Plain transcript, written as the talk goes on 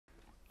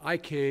I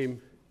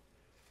came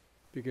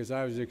because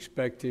I was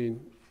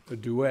expecting a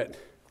duet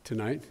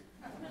tonight.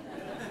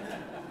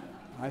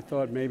 I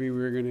thought maybe we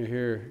were going to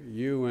hear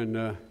you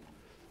and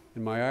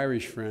my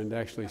Irish friend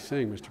actually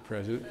sing, Mr.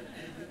 President.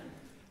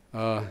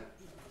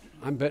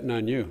 I'm betting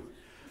on you.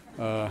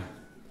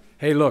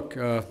 Hey, look,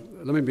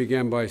 let me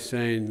begin by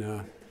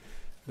saying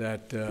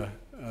that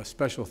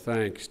special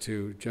thanks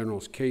to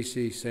Generals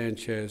Casey,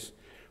 Sanchez,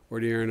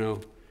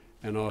 Odierno,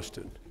 and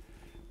Austin.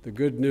 The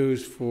good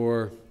news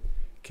for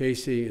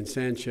Casey and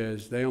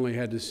Sanchez, they only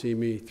had to see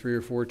me 3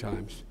 or 4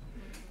 times.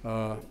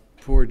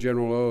 Poor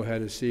General O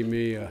had to see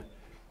me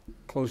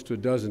close to a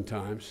dozen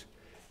times,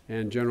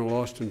 and General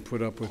Austin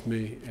put up with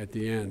me at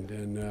the end.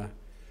 And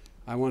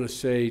I want to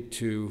say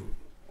to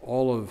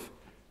all of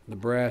the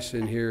brass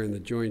in here and the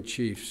Joint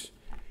Chiefs,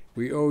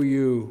 we owe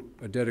you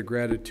a debt of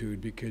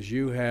gratitude because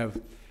you have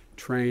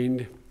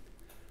trained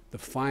the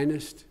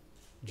finest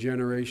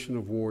generation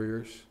of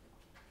warriors,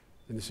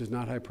 and this is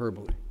not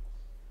hyperbole,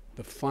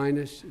 the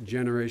finest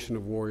generation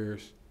of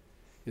warriors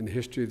in the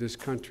history of this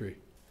country.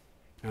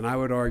 And I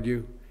would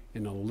argue,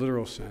 in a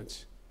literal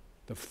sense,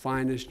 the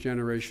finest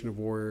generation of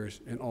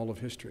warriors in all of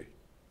history.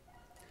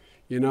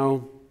 You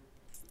know,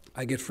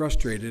 I get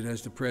frustrated,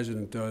 as the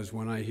President does,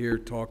 when I hear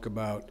talk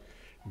about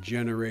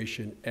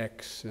Generation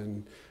X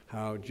and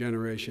how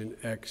Generation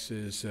X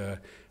is,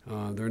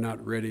 they're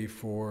not ready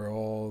for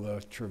all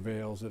the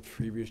travails that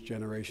previous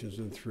generations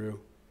went through.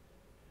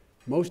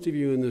 Most of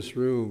you in this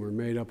room are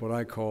made up what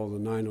I call the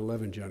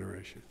 9/11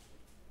 generation.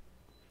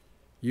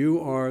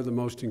 You are the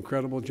most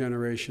incredible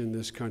generation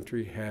this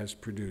country has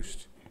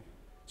produced.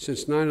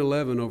 Since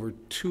 9/11, over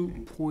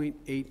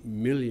 2.8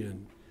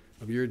 million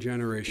of your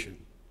generation,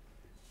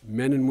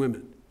 men and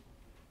women,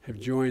 have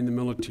joined the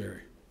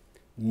military,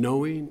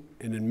 knowing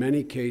and in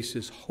many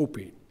cases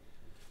hoping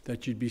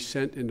that you'd be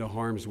sent into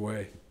harm's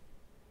way.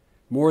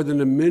 More than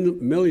a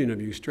million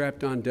of you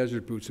strapped on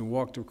desert boots and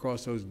walked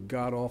across those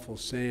god-awful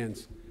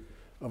sands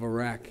of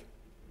Iraq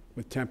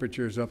with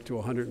temperatures up to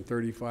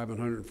 135 and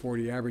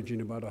 140,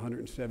 averaging about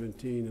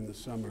 117 in the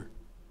summer.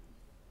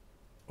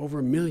 Over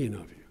a million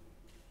of you.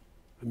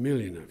 A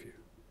million of you.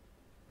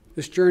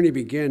 This journey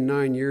began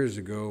 9 years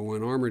ago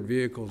when armored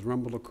vehicles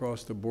rumbled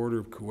across the border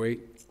of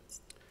Kuwait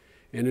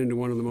and into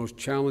one of the most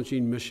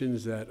challenging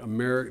missions that the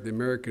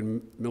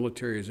American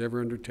military has ever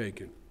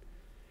undertaken.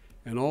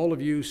 And all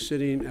of you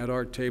sitting at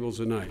our tables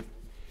tonight,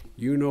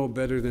 you know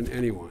better than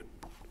anyone,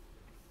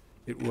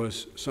 it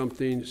was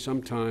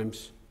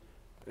sometimes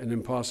an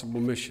impossible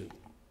mission.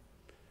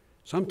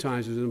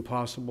 Sometimes it was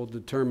impossible to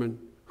determine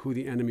who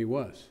the enemy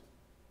was.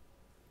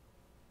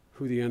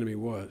 Who the enemy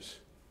was.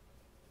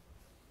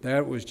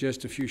 That was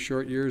just a few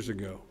short years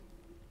ago.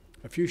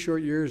 A few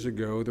short years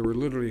ago, there were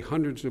literally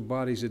hundreds of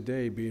bodies a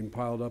day being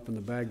piled up in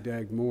the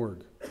Baghdad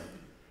morgue.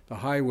 The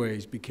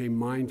highways became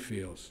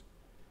minefields.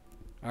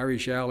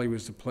 Irish Alley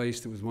was the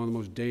place that was one of the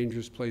most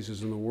dangerous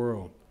places in the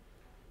world.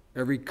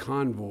 Every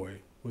convoy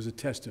was a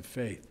test of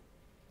faith.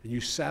 And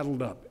you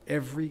saddled up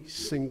every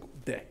single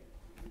day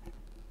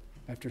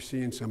after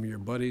seeing some of your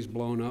buddies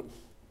blown up,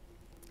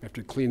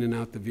 after cleaning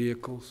out the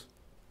vehicles,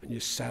 and you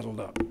saddled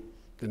up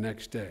the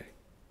next day.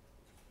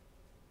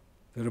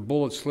 That a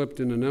bullet slipped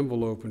in an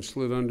envelope and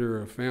slid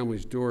under a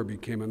family's door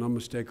became an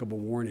unmistakable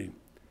warning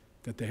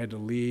that they had to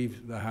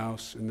leave the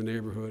house and the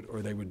neighborhood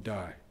or they would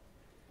die.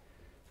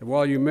 And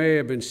while you may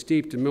have been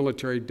steeped in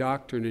military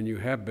doctrine, and you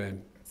have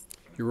been,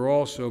 you were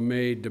also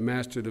made to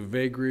master the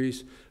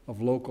vagaries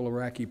of local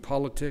Iraqi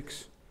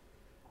politics,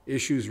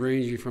 issues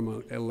ranging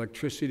from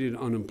electricity to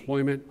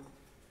unemployment,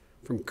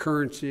 from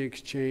currency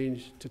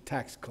exchange to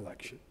tax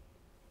collection.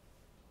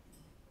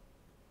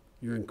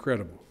 You're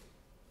incredible.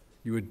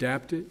 You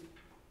adapted,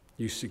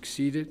 you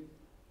succeeded,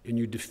 and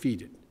you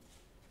defeated.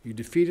 You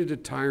defeated a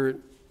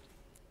tyrant,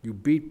 you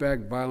beat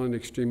back violent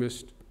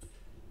extremists,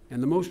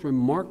 and the most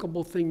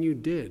remarkable thing you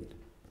did,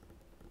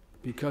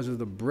 because of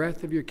the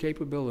breadth of your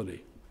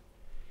capability,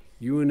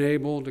 you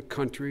enabled a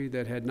country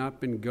that had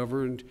not been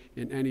governed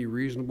in any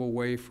reasonable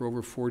way for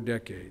over 4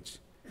 decades.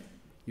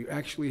 You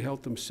actually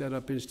helped them set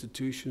up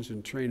institutions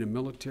and train a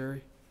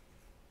military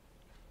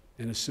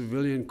and a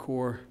civilian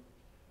corps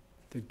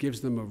that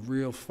gives them a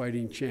real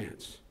fighting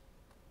chance.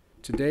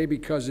 Today,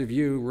 because of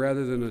you,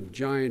 rather than a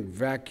giant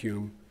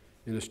vacuum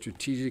in a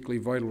strategically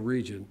vital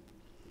region,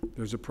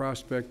 there's a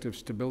prospect of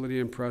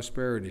stability and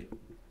prosperity.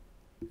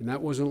 And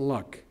that wasn't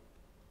luck.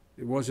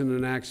 It wasn't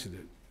an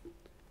accident.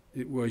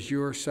 It was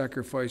your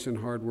sacrifice and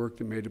hard work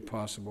that made it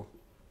possible.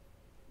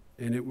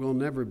 And it will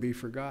never be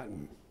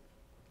forgotten.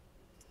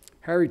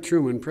 Harry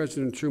Truman,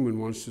 President Truman,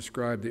 once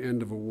described the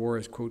end of a war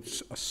as,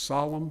 quote, a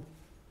solemn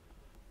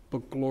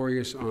but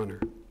glorious a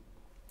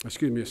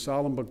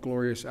solemn but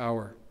glorious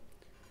hour.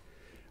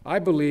 I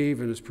believe,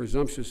 and it's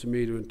presumptuous of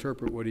me to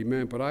interpret what he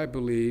meant, but I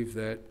believe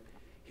that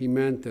he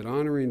meant that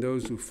honoring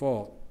those who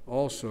fought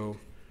also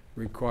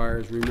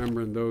requires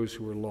remembering those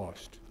who were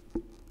lost.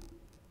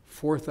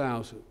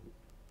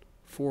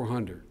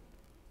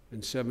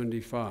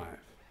 4,475,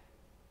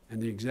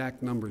 and the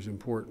exact number is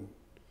important.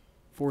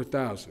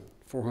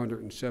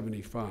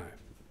 4,475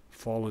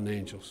 fallen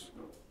angels.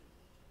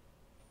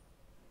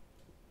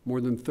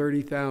 More than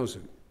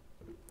 30,000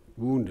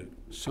 wounded,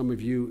 some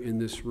of you in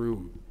this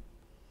room.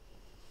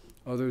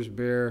 Others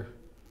bear,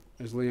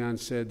 as Leon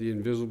said, the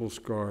invisible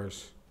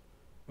scars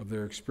of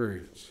their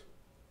experience.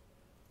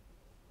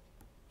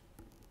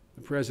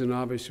 The President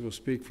obviously will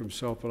speak for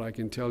himself, but I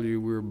can tell you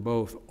we're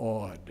both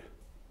awed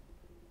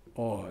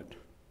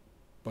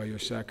by your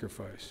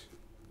sacrifice.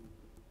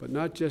 But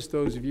not just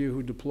those of you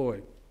who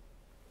deployed,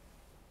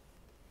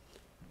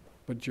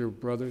 but your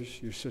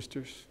brothers, your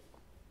sisters,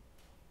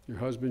 your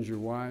husbands, your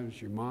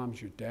wives, your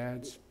moms, your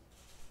dads.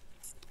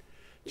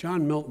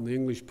 John Milton, the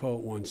English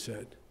poet, once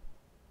said,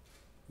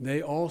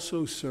 "They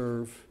also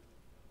serve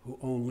who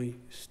only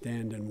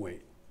stand and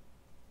wait."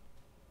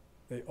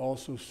 They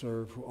also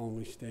serve who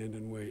only stand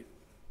and wait.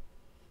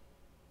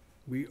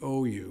 We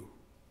owe you,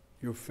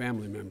 your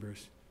family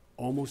members,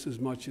 almost as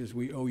much as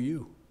we owe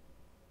you.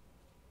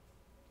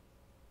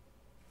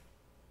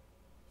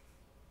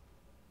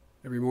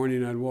 Every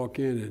morning I'd walk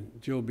in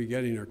and Jill would be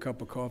getting her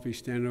cup of coffee,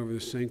 standing over the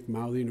sink,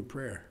 mouthing a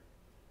prayer.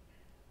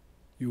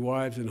 You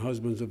wives and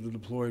husbands of the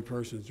deployed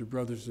persons, your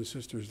brothers and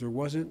sisters, there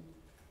wasn't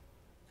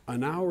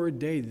an hour a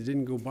day that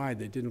didn't go by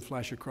that didn't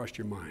flash across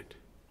your mind.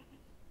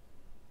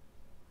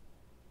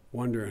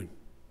 Wondering,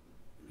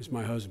 is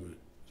my husband,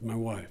 is my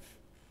wife,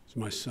 is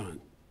my son,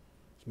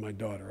 is my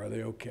daughter, are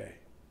they okay?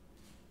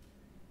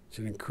 It's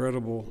an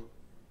incredible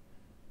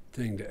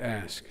thing to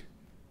ask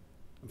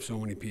of so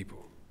many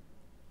people.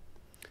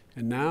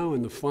 And now,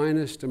 in the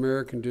finest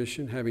American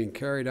tradition, having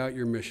carried out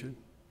your mission,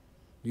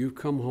 you've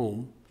come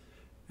home.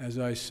 As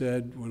I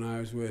said when I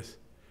was with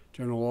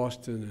General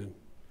Austin and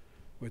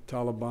with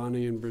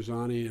Talabani and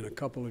Barzani, and a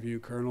couple of you,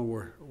 Colonel,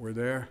 were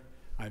there.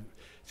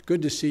 It's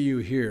good to see you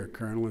here,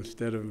 Colonel,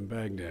 instead of in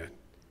Baghdad.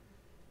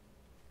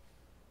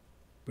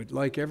 But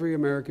like every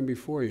American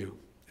before you,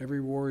 every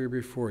warrior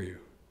before you,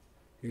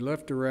 you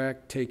left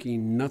Iraq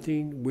taking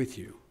nothing with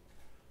you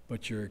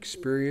but your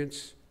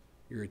experience,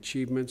 your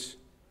achievements,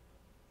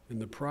 and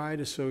the pride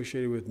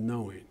associated with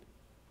knowing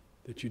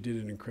that you did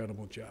an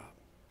incredible job.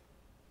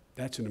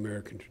 That's an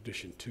American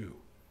tradition too,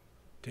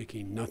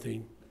 taking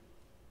nothing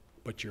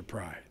but your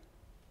pride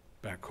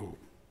back home.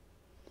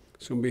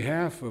 So on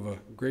behalf of a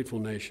grateful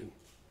nation,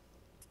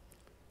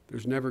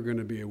 there's never going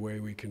to be a way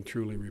we can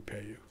truly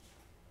repay you.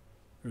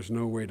 There's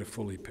no way to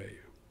fully pay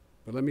you.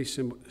 But let me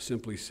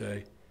simply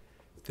say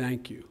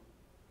thank you.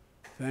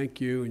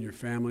 Thank you and your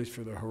families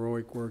for the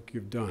heroic work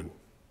you've done.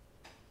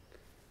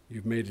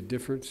 You've made a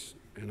difference,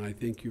 and I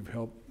think you've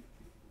helped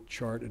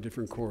chart a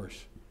different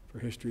course for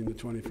history in the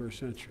 21st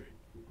century.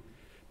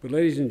 But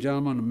ladies and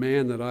gentlemen, a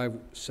man that I've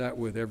sat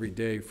with every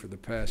day for the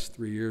past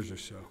 3 years or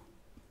so,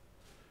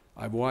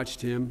 I've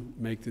watched him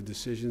make the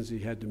decisions he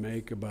had to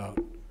make about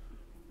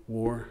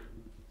war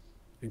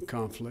and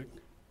conflict.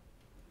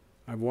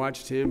 I've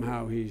watched him,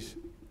 how he's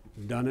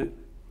done it.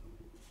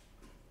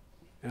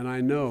 And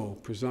I know,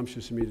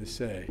 presumptuous of me to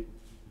say,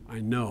 I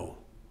know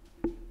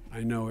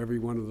every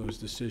one of those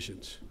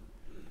decisions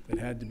that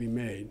had to be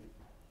made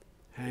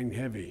hang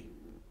heavy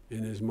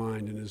in his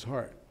mind and his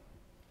heart.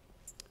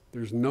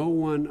 There's no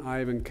one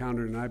I've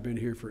encountered, and I've been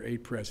here for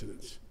 8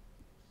 presidents,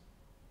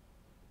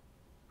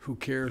 who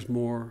cares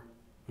more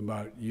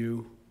about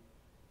you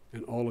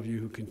and all of you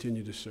who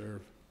continue to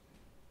serve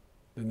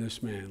than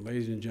this man.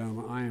 Ladies and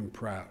gentlemen, I am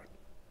proud.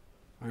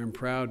 I am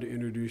proud to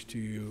introduce to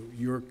you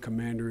your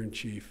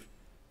Commander-in-Chief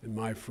and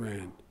my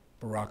friend,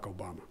 Barack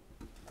Obama.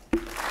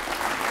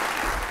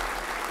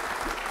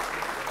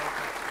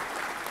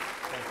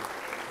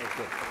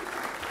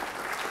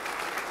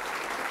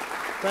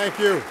 Thank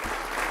you.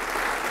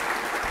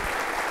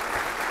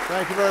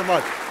 Thank you very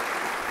much.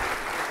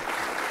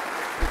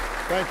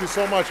 Thank you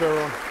so much,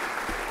 everyone.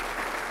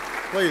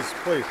 Please,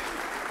 please.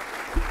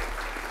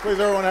 Please,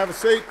 everyone, have a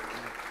seat.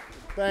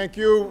 Thank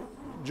you,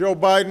 Joe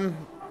Biden,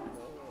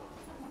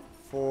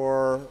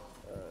 for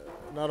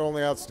not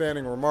only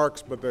outstanding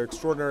remarks, but the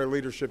extraordinary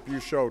leadership you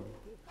showed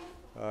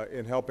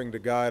in helping to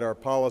guide our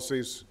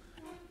policies.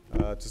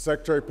 To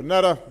Secretary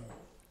Panetta,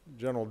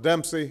 General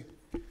Dempsey,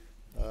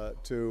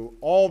 to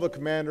all the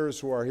commanders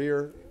who are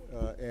here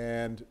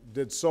and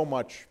did so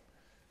much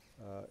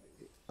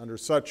under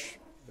such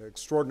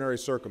extraordinary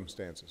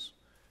circumstances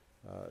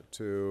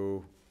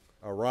to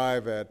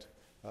arrive at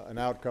an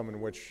outcome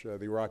in which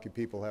the Iraqi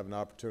people have an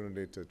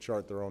opportunity to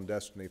chart their own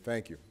destiny.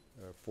 Thank you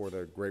for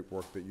the great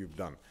work that you've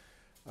done.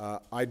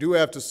 I do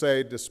have to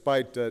say,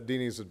 despite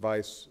Deanie's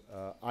advice,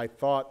 I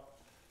thought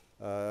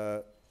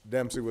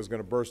Dempsey was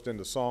going to burst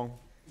into song.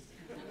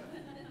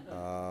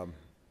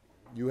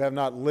 You have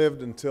not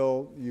lived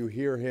until you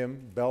hear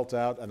him belt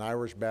out an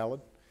Irish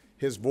ballad.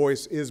 His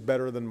voice is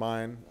better than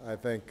mine. I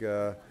think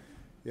you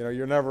know,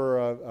 you're never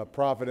a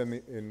prophet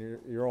in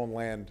your own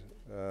land,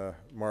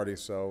 Marty.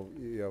 So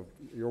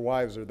your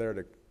wives are there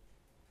to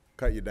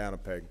cut you down a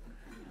peg.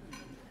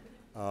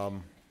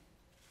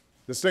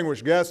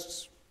 Distinguished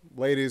guests,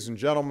 ladies and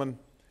gentlemen,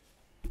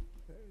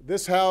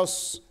 this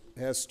House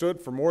has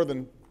stood for more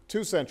than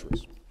 2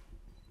 centuries,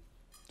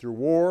 through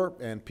war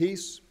and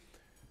peace,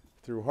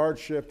 through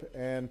hardship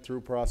and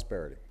through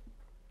prosperity.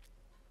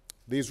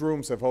 These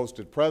rooms have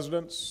hosted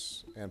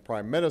presidents and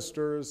prime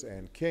ministers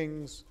and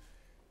kings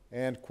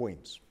and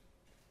queens.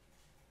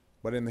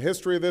 But in the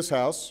history of this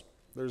House,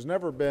 there's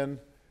never been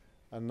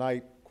a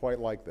night quite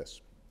like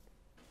this.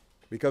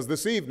 Because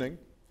this evening,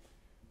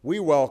 we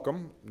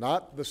welcome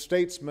not the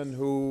statesmen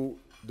who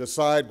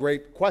decide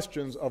great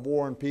questions of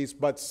war and peace,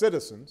 but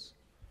citizens,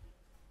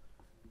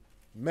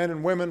 men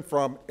and women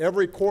from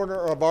every corner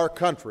of our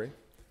country,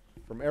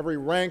 from every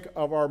rank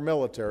of our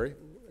military,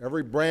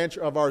 every branch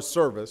of our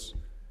service,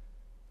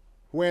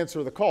 who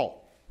answer the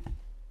call,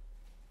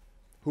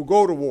 who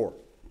go to war,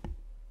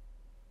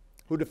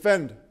 who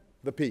defend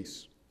the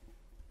peace.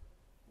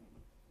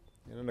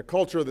 And in a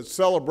culture that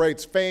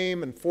celebrates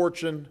fame and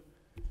fortune,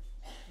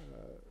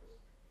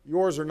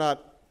 yours are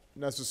not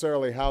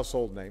necessarily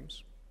household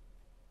names.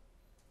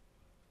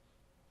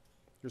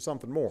 You're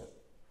something more.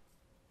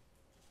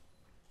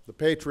 The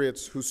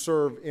patriots who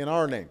serve in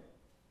our name.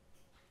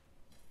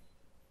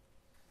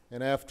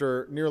 And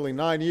after nearly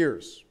 9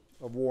 years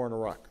of war in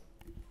Iraq,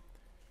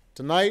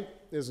 tonight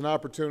is an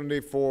opportunity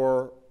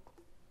for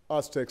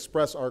us to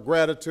express our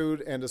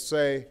gratitude and to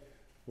say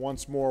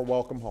once more,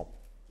 welcome home.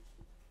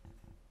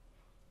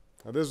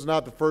 Now, this is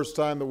not the first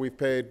time that we've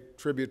paid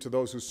tribute to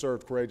those who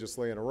served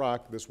courageously in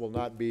Iraq. This will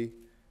not be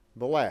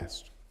the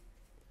last.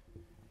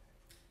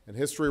 And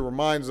history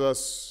reminds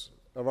us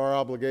of our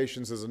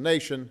obligations as a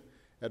nation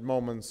at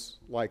moments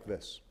like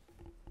this.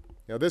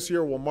 Now, this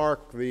year will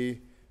mark the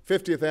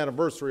 50th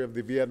anniversary of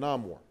the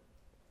Vietnam War,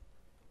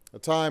 a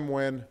time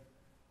when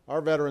our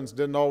veterans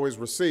didn't always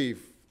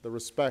receive the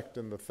respect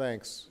and the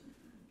thanks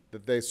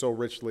that they so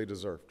richly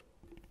deserved.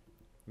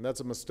 And that's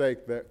a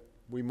mistake that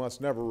we must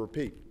never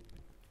repeat.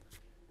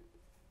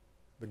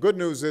 The good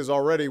news is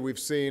already we've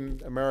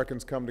seen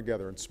Americans come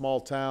together in small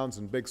towns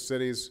and big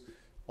cities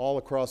all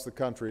across the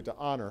country to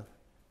honor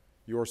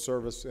your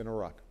service in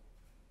Iraq.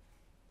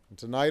 And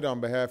tonight,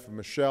 on behalf of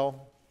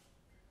Michelle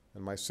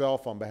and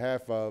myself, on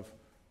behalf of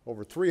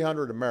over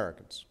 300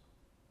 Americans,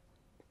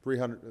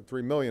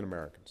 3 million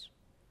Americans,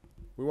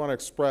 we want to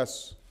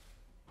express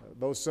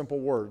those simple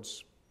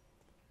words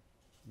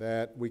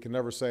that we can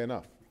never say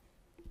enough,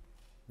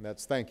 and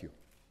that's thank you.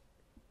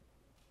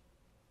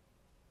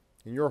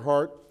 In your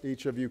heart,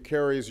 each of you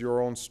carries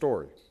your own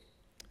story.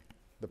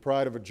 The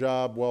pride of a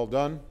job well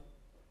done,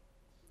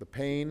 the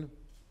pain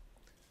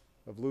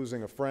of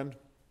losing a friend,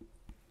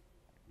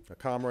 a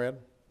comrade.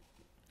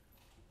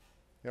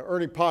 Now,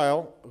 Ernie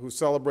Pyle, who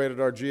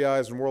celebrated our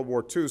GIs in World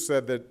War II,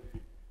 said that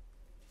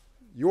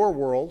your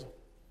world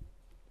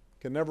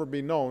can never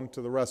be known to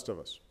the rest of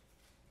us.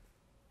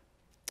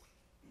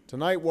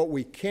 Tonight, what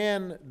we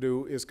can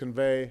do is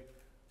convey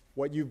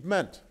what you've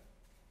meant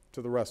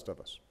to the rest of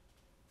us.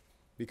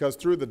 Because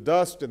through the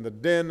dust and the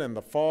din and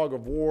the fog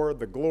of war,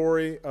 the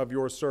glory of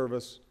your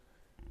service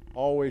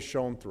always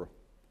shone through.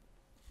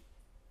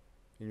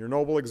 In your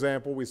noble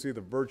example, we see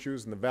the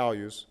virtues and the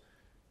values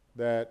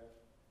that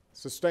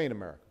sustain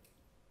America,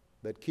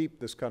 that keep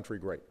this country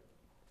great.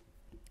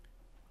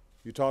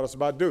 You taught us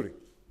about duty.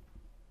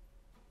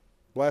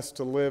 Blessed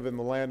to live in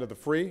the land of the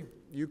free.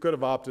 You could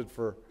have opted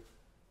for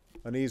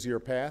an easier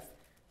path,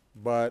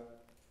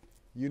 but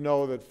you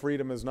know that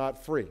freedom is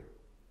not free.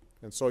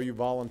 And so you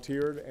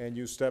volunteered and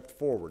you stepped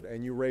forward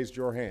and you raised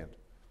your hand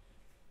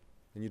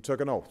and you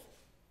took an oath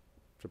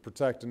to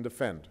protect and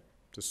defend,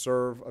 to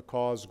serve a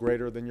cause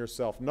greater than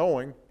yourself,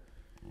 knowing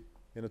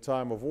in a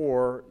time of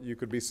war you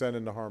could be sent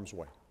into harm's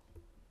way.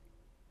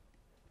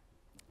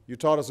 You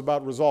taught us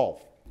about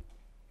resolve.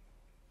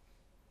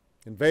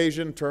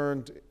 Invasion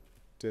turned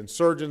to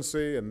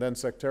insurgency and then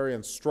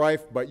sectarian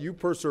strife, but you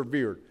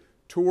persevered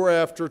tour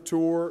after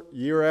tour,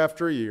 year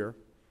after year.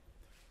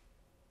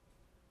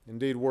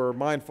 Indeed, we're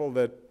mindful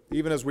that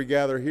even as we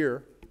gather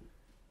here,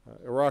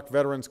 Iraq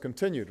veterans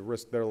continue to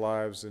risk their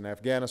lives in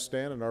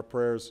Afghanistan, and our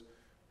prayers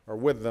are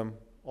with them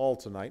all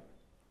tonight.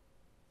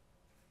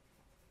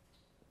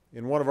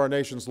 In one of our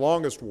nation's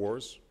longest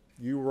wars,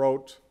 you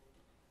wrote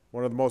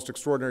one of the most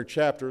extraordinary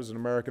chapters in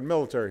American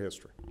military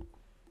history.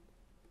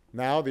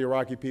 Now the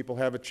Iraqi people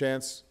have a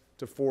chance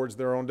to forge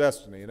their own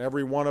destiny, and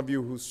every one of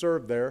you who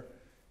served there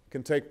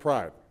can take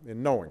pride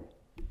in knowing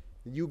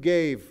you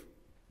gave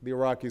the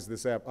Iraqis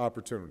this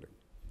opportunity,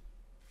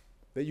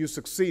 that you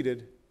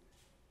succeeded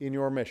in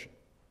your mission.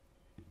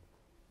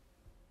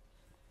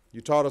 You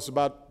taught us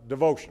about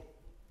devotion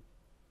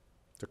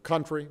to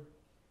country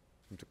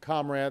and to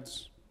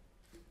comrades,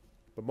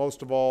 but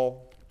most of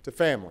all, to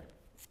family.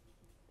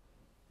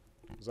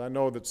 Because I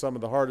know that some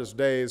of the hardest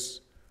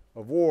days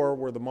of war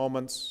were the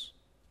moments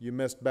you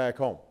missed back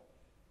home.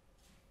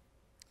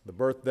 The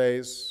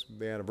birthdays,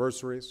 the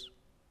anniversaries,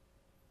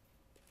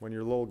 when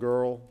your little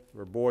girl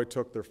or boy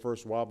took their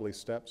first wobbly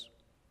steps.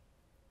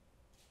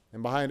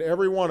 And behind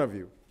every one of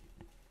you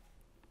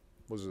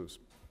was a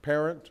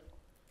parent,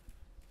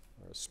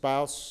 or a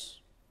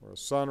spouse, or a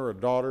son or a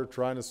daughter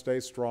trying to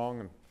stay strong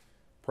and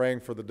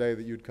praying for the day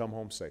that you'd come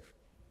home safe.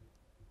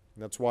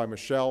 And that's why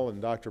Michelle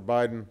and Dr.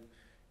 Biden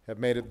have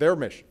made it their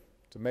mission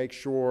to make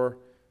sure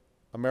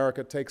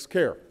America takes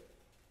care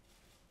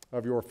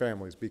of your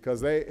families,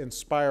 because they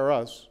inspire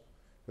us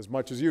as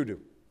much as you do.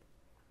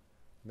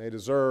 And they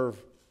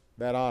deserve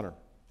that honor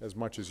as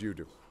much as you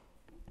do.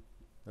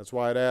 That's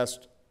why I'd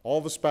asked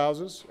all the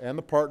spouses and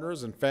the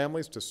partners and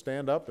families to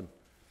stand up and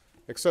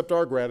accept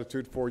our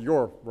gratitude for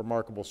your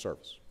remarkable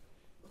service,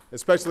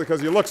 especially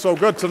because you look so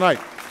good tonight.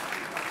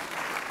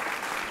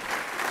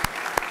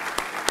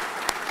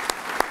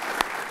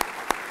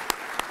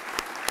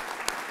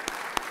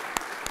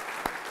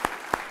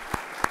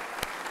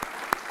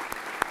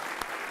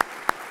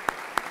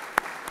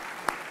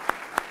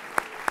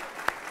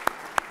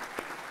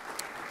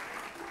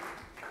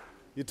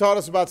 You taught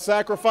us about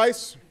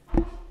sacrifice,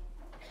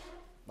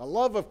 a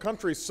love of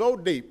country so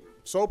deep,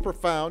 so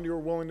profound, you were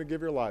willing to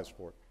give your lives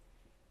for it.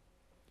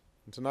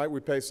 And tonight we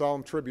pay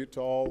solemn tribute to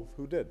all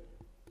who did.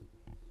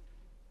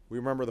 We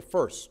remember the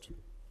first,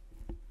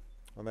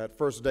 on that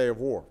first day of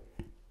war,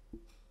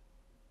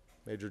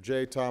 Major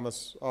J.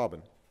 Thomas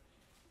Aubin,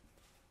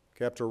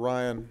 Captain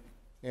Ryan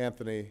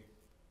Anthony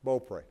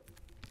Beaupre,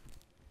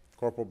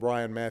 Corporal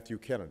Brian Matthew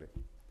Kennedy,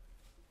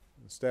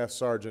 and Staff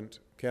Sergeant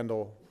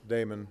Kendall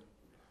Damon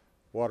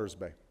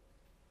Watersbay.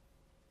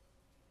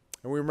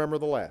 And we remember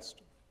the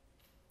last,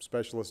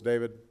 Specialist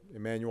David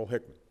Emmanuel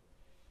Hickman,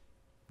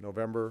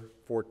 November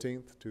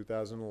 14th,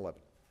 2011.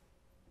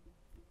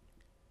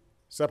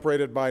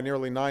 Separated by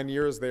nearly 9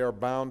 years, they are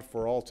bound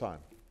for all time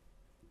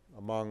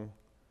among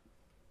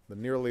the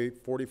nearly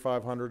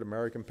 4,500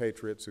 American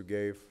patriots who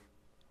gave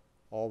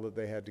all that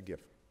they had to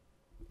give.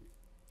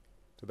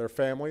 To their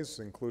families,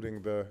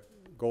 including the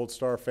Gold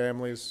Star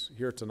families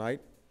here tonight,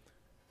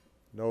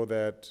 know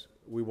that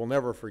we will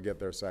never forget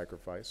their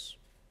sacrifice,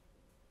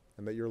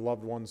 and that your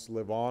loved ones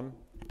live on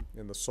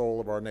in the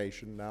soul of our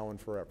nation now and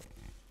forever.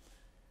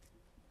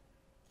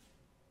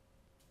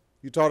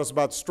 You taught us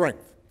about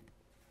strength,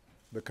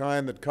 the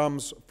kind that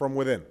comes from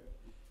within,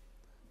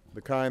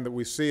 the kind that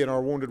we see in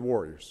our wounded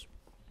warriors.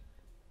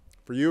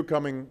 For you,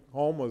 coming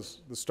home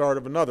was the start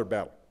of another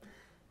battle,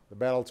 the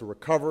battle to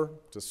recover,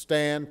 to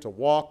stand, to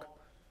walk,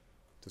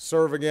 to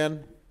serve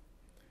again.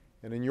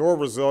 And in your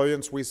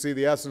resilience, we see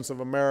the essence of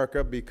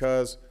America,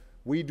 because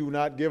we do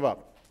not give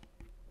up.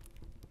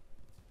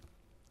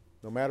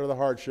 No matter the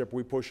hardship,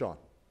 we push on.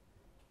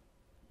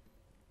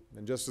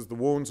 And just as the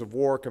wounds of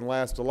war can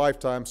last a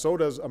lifetime, so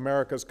does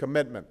America's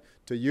commitment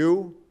to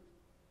you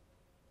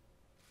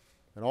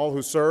and all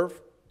who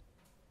serve,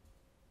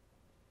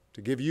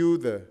 to give you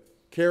the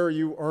care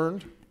you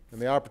earned and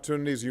the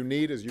opportunities you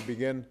need as you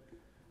begin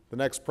the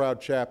next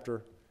proud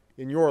chapter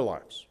in your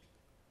lives.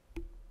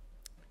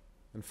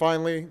 And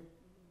finally,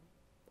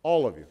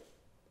 all of you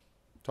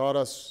taught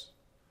us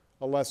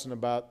a lesson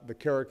about the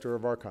character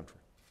of our country.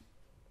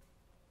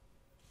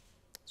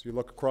 So you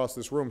look across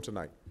this room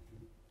tonight,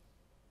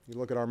 you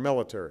look at our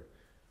military.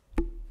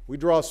 We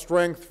draw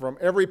strength from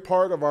every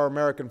part of our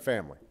American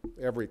family,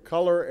 every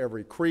color,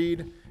 every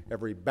creed,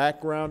 every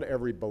background,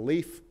 every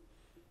belief.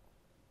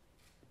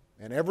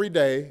 And every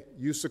day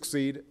you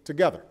succeed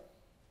together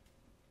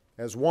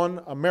as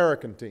one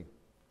American team.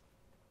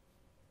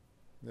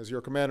 As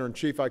your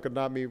Commander-in-Chief, I could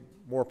not be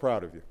more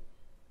proud of you.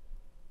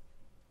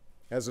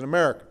 As an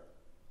American,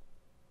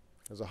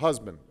 as a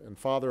husband and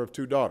father of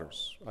 2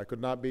 daughters, I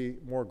could not be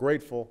more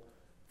grateful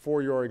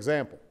for your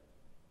example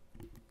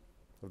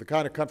of the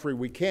kind of country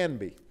we can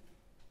be,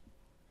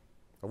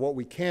 of what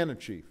we can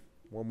achieve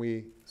when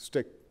we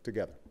stick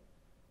together.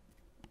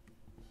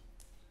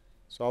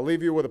 So I'll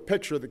leave you with a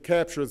picture that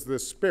captures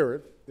this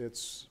spirit.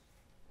 It's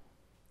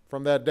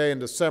from that day in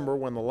December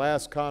when the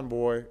last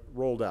convoy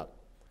rolled out.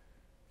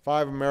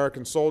 5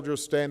 American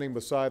soldiers standing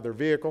beside their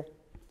vehicle,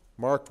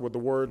 marked with the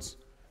words,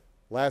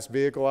 "Last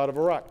vehicle out of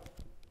Iraq."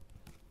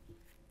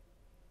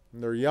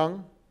 And they're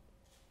young,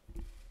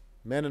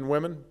 men and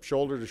women,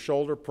 shoulder to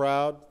shoulder,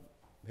 proud,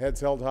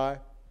 heads held high,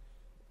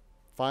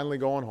 finally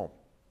going home.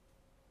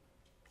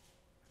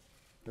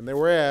 And they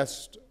were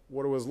asked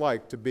what it was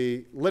like to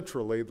be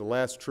literally the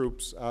last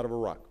troops out of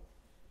Iraq.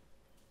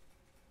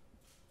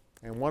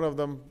 And one of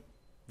them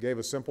gave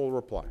a simple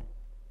reply.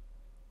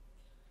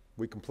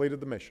 We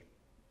completed the mission.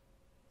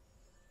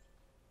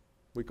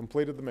 We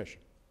completed the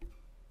mission.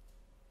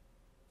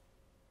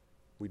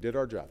 We did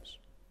our jobs.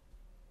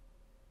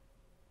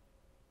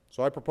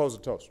 So I propose a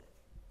toast.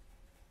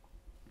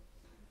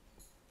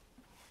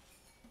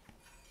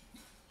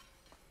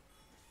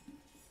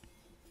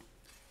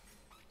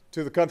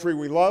 To the country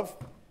we love,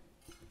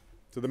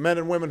 to the men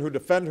and women who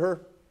defend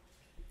her,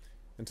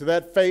 and to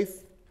that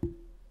faith,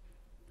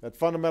 that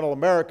fundamental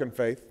American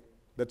faith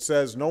that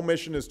says no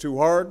mission is too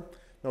hard,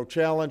 no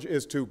challenge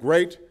is too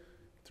great.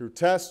 Through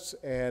tests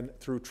and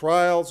through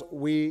trials,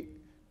 we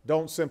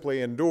don't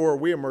simply endure,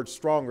 we emerge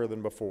stronger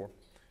than before,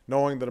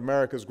 knowing that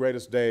America's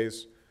greatest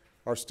days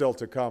are still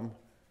to come,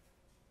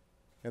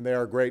 and they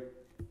are great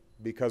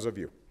because of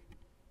you.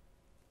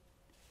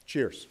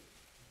 Cheers.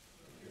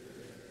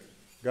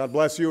 God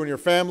bless you and your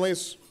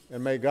families,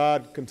 and may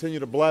God continue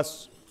to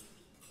bless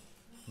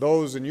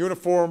those in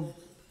uniform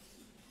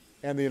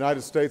and the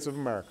United States of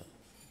America.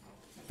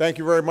 Thank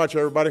you very much,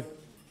 everybody.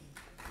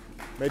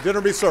 May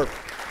dinner be served.